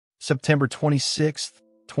September 26,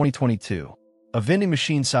 2022. A vending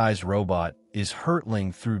machine-sized robot is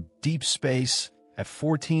hurtling through deep space at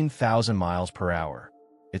 14,000 miles per hour.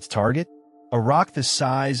 Its target? A rock the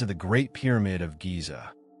size of the Great Pyramid of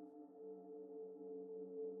Giza.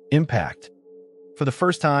 Impact. For the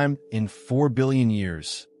first time in 4 billion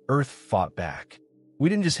years, Earth fought back. We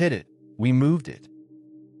didn't just hit it, we moved it.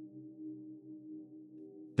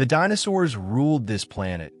 The dinosaurs ruled this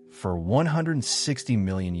planet for 160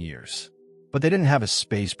 million years, but they didn't have a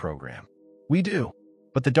space program. We do,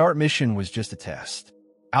 but the DART mission was just a test.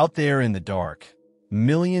 Out there in the dark,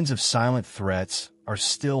 millions of silent threats are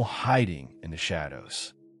still hiding in the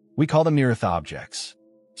shadows. We call them near-Earth objects.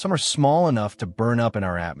 Some are small enough to burn up in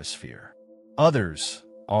our atmosphere. Others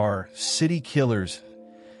are city killers.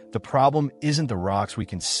 The problem isn't the rocks we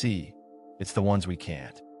can see, it's the ones we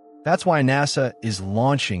can't. That's why NASA is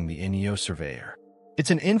launching the ESA Surveyor. It's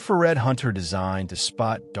an infrared hunter designed to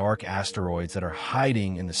spot dark asteroids that are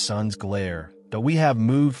hiding in the sun's glare that we have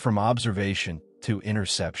moved from observation to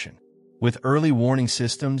interception. With early warning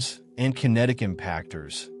systems and kinetic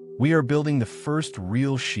impactors, we are building the first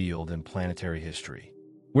real shield in planetary history.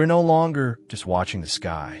 We're no longer just watching the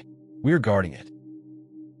sky. We're guarding it.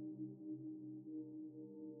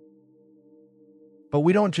 But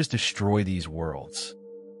we don't just destroy these worlds.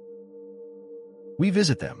 We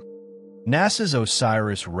visit them. NASA's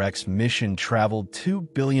OSIRIS-REx mission traveled 2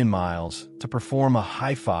 billion miles to perform a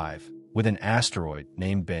high five with an asteroid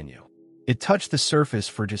named Bennu. It touched the surface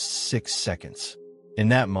for just 6 seconds. In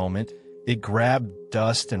that moment, it grabbed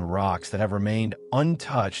dust and rocks that have remained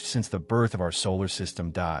untouched since the birth of our solar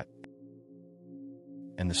system died.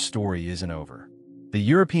 And the story isn't over. The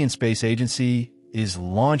European Space Agency is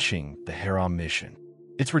launching the Heron mission.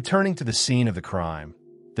 It's returning to the scene of the crime,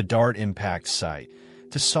 the DART impact site.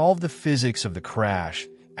 To solve the physics of the crash,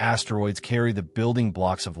 asteroids carry the building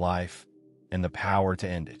blocks of life and the power to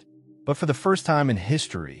end it. But for the first time in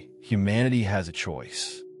history, humanity has a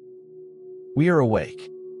choice. We are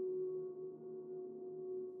awake.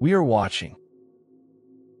 We are watching.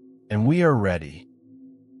 And we are ready.